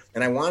 bro.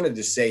 And I wanted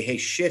to say, hey,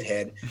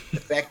 shithead, the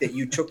fact that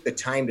you took the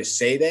time to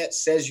say that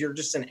says you're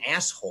just an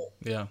asshole.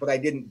 Yeah. But I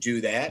didn't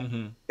do that.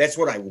 That's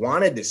what I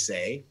wanted to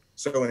say.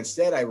 So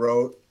instead I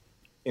wrote,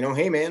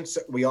 hey, man,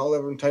 so we all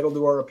are entitled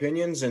to our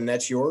opinions, and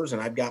that's yours,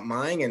 and I've got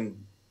mine,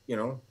 and,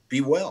 be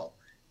well.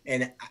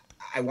 And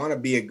I want to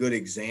be a good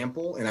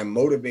example, and I'm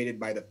motivated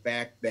by the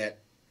fact that,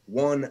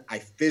 one, I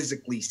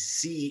physically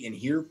see and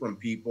hear from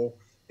people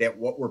that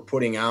what we're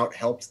putting out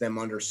helps them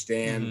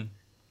understand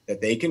that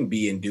they can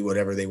be and do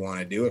whatever they want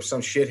to do. If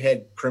some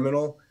shithead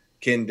criminal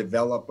can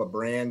develop a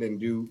brand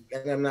and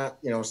I'm not,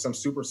 some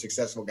super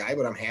successful guy,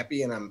 but I'm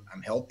happy and I'm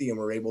healthy and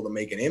we're able to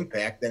make an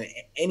impact, then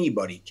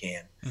anybody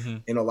can.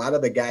 And a lot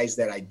of the guys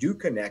that I do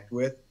connect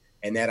with,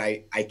 and that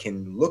I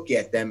can look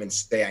at them and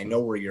say, I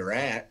know where you're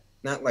at.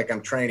 Not like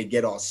I'm trying to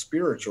get all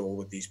spiritual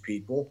with these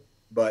people,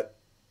 but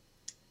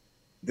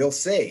they'll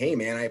say, hey,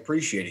 man, I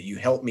appreciate it. You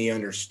helped me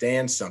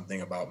understand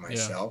something about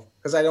myself.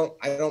 Because I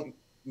don't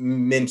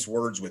mince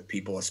words with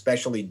people,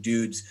 especially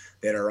dudes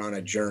that are on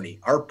a journey.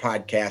 Our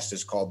podcast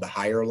is called The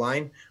Higher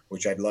Line,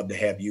 which I'd love to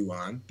have you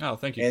on. Oh,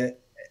 thank you. And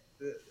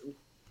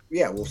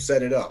yeah, we'll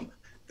set it up.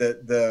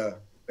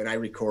 And I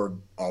record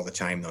all the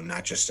time, though,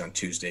 not just on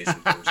Tuesdays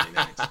and Thursday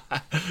nights.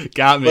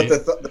 Got me.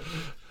 But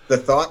the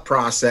thought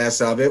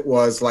process of it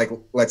was like,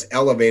 let's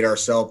elevate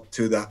ourselves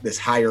to this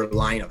higher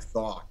line of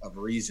thought, of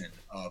reason,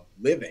 of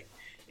living.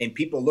 And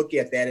people look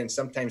at that and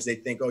sometimes they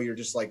think, oh, you're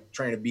just like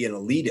trying to be an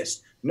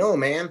elitist. No,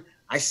 man.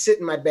 I sit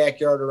in my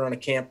backyard around a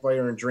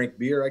campfire and drink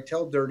beer. I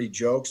tell dirty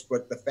jokes,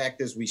 but the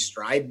fact is we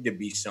strive to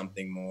be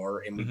something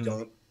more, and we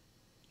don't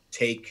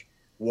take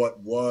what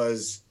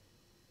was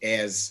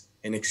as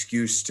an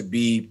excuse to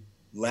be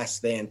less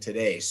than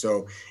today.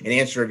 So in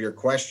answer of your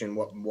question,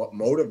 what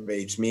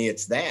motivates me,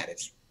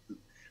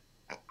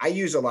 I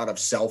use a lot of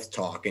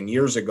self-talk. And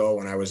years ago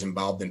when I was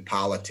involved in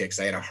politics,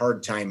 I had a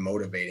hard time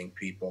motivating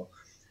people.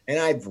 And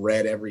I've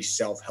read every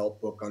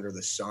self-help book under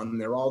the sun.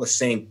 They're all the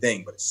same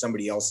thing, but it's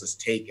somebody else's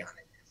take on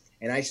it.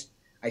 And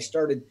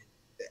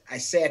I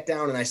sat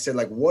down and I said,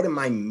 like, what am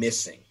I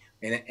missing?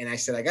 And I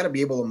said, I got to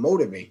be able to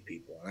motivate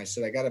people. And I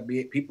said, I got to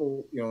be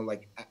people,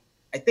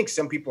 I think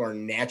some people are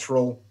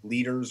natural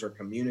leaders or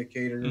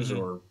communicators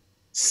or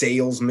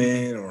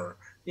salesmen or,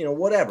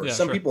 whatever. Yeah,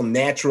 some sure. people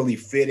naturally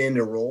fit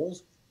into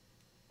roles.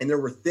 And there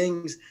were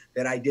things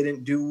that I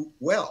didn't do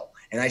well.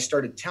 And I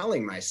started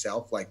telling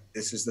myself, like,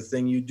 this is the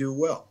thing you do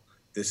well.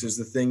 This is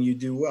the thing you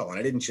do well. And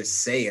I didn't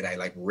just say it.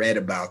 I read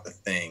about the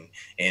thing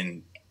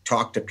and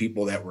talked to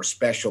people that were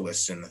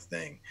specialists in the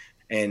thing.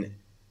 And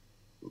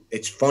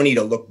it's funny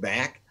to look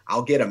back.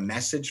 I'll get a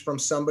message from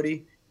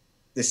somebody.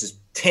 This is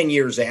 10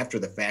 years after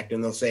the fact,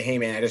 and they'll say, hey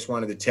man, I just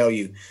wanted to tell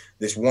you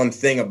this one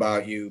thing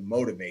about you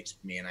motivates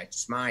me. And I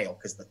smile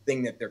because the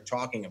thing that they're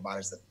talking about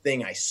is the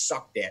thing I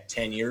sucked at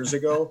 10 years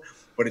ago,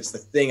 but it's the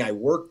thing I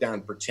worked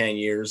on for 10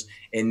 years.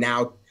 And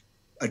now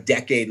a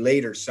decade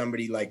later,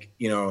 somebody like,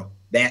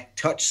 that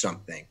touched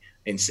something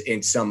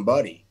in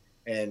somebody.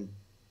 And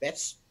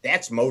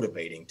that's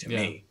motivating to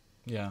me.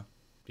 Yeah.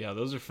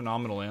 Those are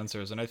phenomenal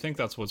answers. And I think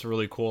that's what's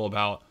really cool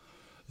about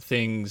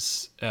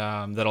things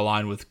that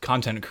align with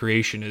content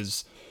creation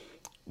is,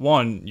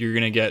 one, you're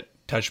going to get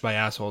touched by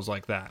assholes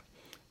like that.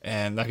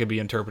 And that could be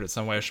interpreted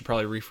some way. I should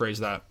probably rephrase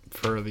that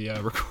for the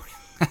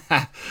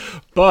recording.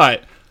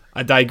 But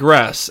I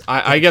digress.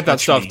 I get that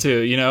stuff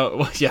too,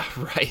 Well, yeah,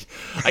 right.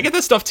 I get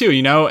that stuff too,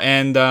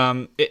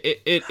 and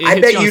it I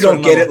bet you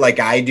don't get it like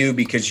I do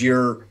because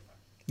you're.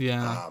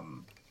 Yeah.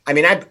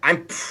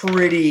 I'm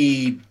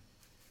pretty.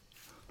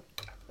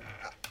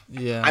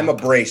 Yeah. I'm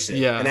abrasive,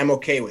 and I'm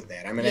okay with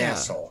that. I'm an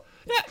asshole.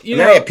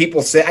 Yeah,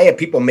 I have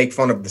people make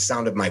fun of the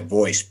sound of my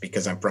voice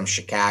because I'm from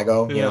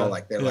Chicago. They're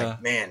like,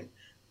 man,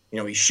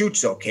 he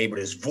shoots okay, but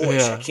his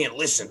voice, I can't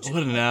listen to.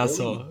 What an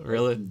asshole!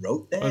 Really? You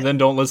wrote that? And then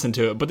don't listen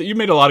to it. But you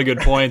made a lot of good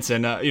points,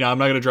 and I'm not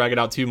going to drag it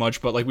out too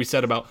much. But like we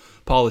said about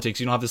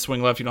politics, you don't have to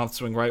swing left, you don't have to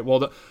swing right.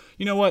 Well,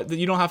 you know what?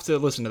 You don't have to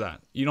listen to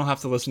that. You don't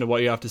have to listen to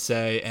what you have to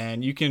say,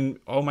 and you can.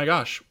 Oh my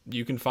gosh,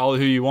 you can follow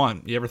who you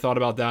want. You ever thought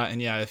about that? And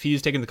yeah, if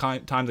he's taking the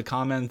time to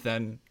comment,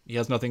 then he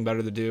has nothing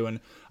better to do. And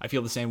I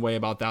feel the same way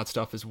about that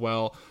stuff as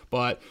well.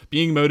 But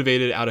being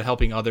motivated out of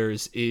helping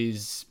others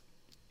is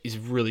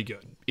really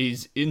good,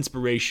 is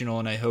inspirational,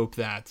 and I hope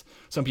that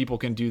some people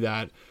can do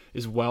that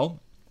as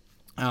well.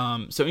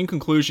 So in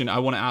conclusion, I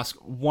want to ask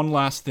one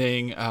last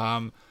thing,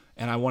 and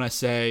I want to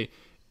say,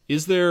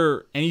 is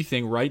there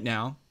anything right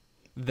now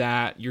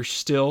that you're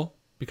still,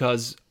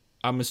 because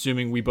I'm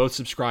assuming we both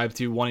subscribe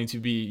to wanting to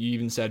be, you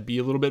even said, be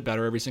a little bit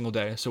better every single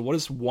day. So what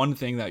is one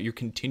thing that you're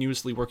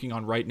continuously working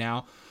on right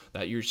now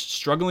that you're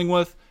struggling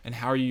with, and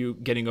how are you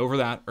getting over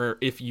that? Or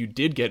if you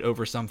did get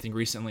over something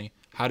recently,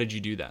 how did you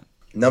do that?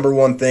 Number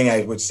one thing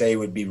I would say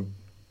would be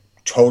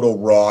total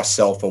raw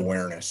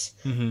self-awareness.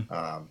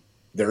 Mm-hmm.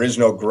 There is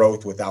no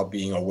growth without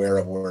being aware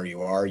of where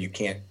you are. You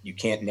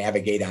can't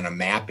navigate on a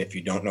map if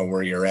you don't know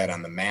where you're at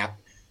on the map.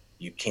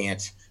 You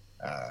can't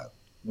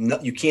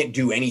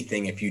do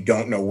anything if you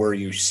don't know where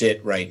you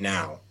sit right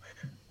now.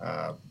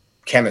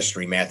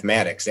 Chemistry,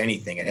 mathematics,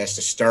 anything. It has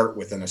to start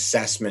with an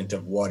assessment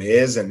of what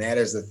is, and that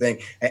is the thing.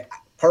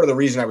 Part of the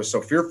reason I was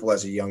so fearful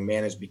as a young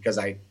man is because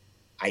I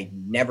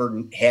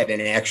never had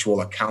an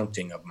actual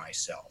accounting of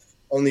myself,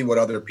 only what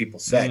other people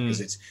said,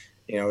 because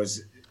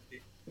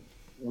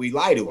we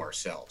lie to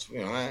ourselves.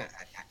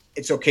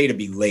 It's okay to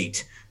be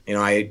late.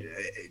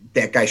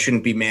 That guy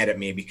shouldn't be mad at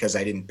me because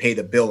I didn't pay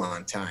the bill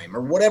on time,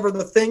 or whatever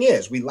the thing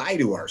is. We lie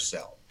to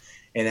ourselves,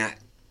 and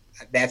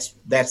that's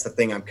the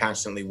thing I'm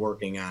constantly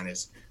working on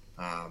is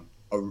a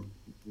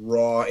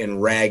raw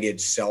and ragged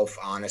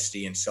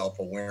self-honesty and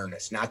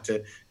self-awareness, not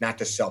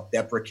to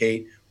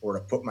self-deprecate or to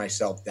put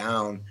myself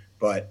down,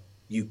 but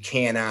you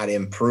cannot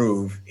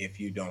improve if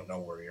you don't know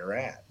where you're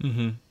at.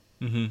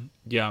 Mm-hmm. Mm-hmm.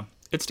 Yeah.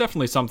 It's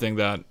definitely something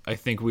that I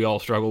think we all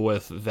struggle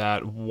with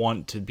that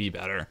want to be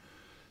better.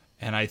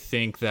 And I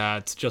think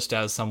that just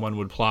as someone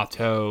would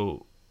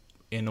plateau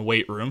in a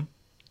weight room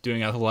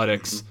doing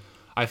athletics,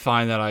 I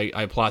find that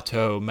I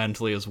plateau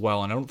mentally as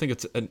well. And I don't think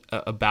it's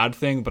a bad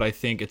thing, but I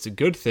think it's a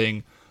good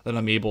thing that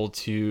I'm able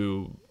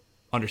to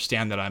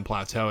understand that I'm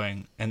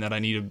plateauing and that I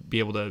need to be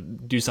able to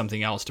do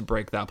something else to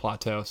break that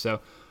plateau. So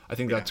I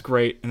think that's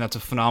great, and that's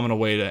a phenomenal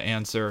way to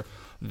answer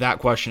that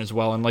question as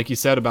well. And like you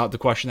said about the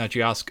question that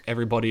you ask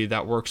everybody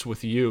that works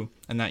with you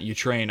and that you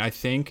train, I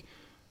think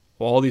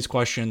all these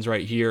questions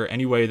right here,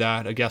 any way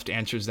that a guest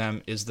answers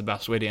them is the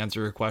best way to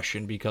answer a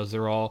question because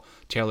they're all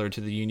tailored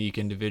to the unique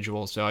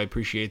individual. So I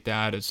appreciate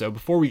that. And so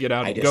before we get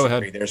out, go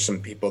ahead. There's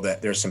some people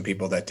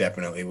that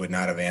definitely would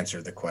not have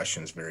answered the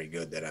questions very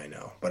good that I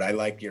know, but I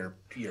like your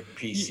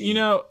PC.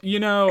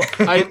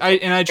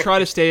 I try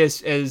to stay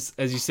as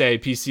you say,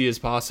 PC as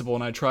possible.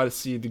 And I try to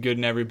see the good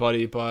in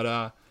everybody,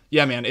 but,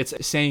 yeah, man, it's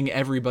saying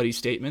everybody's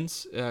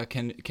statements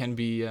can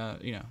be,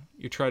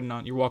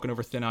 you're walking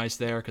over thin ice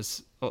there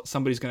because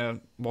somebody's going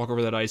to walk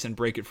over that ice and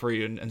break it for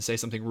you and say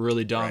something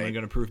really dumb and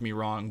going to prove me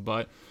wrong.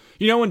 But,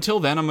 until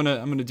then, I'm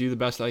going to do the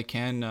best I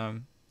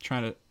can,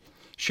 trying to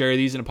share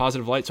these in a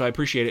positive light. So I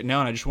appreciate it.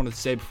 Now, and I just wanted to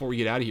say before we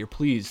get out of here,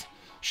 please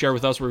share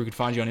with us where we could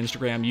find you on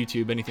Instagram,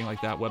 YouTube, anything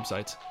like that,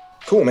 websites.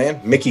 Cool,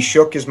 man. Mickey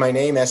Schuch is my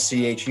name,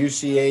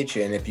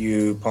 Schuch. And if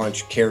you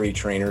punch Carry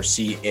Trainer,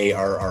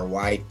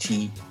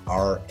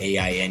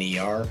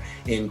 CarryTrainer,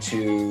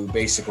 into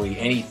basically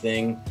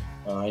anything,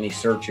 any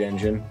search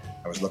engine.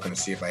 I was looking to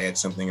see if I had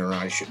something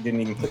around. I didn't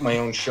even put my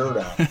own shirt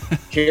on.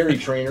 Carry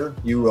Trainer.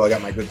 I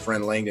got my good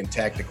friend Langdon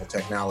Tactical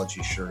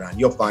Technology shirt on.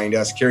 You'll find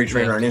us. Carry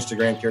Trainer on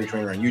Instagram, Carry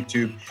Trainer on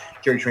YouTube,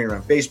 Carry Trainer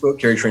on Facebook,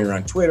 Carry Trainer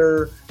on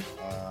Twitter.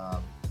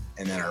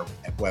 And then our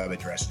web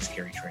address is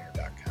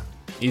carrytrainer.com.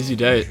 Easy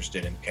day. If you're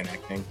interested in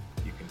connecting,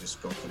 you can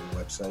just go through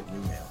the website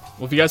and email.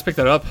 Well, if you guys pick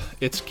that up,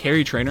 it's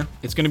Carry Trainer.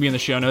 It's going to be in the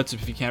show notes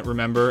if you can't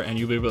remember, and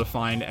you'll be able to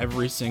find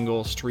every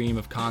single stream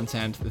of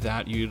content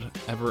that you'd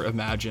ever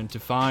imagine to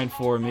find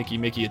for Mickey.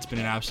 Mickey, it's been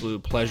an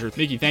absolute pleasure.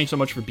 Mickey, thanks so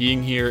much for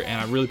being here, and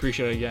I really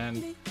appreciate it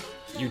again.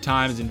 Your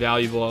time is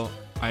invaluable.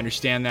 I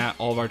understand that.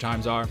 All of our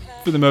times are.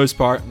 For the most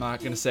part, I'm not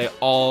going to say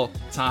all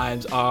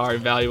times are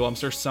invaluable. I'm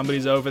sure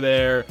somebody's over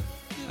there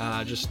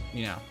just,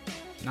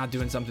 not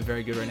doing something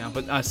very good right now.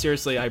 But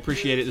seriously, I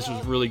appreciate it. This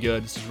was really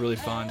good. This was really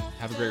fun.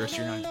 Have a great rest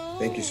of your night.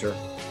 Thank you, sir.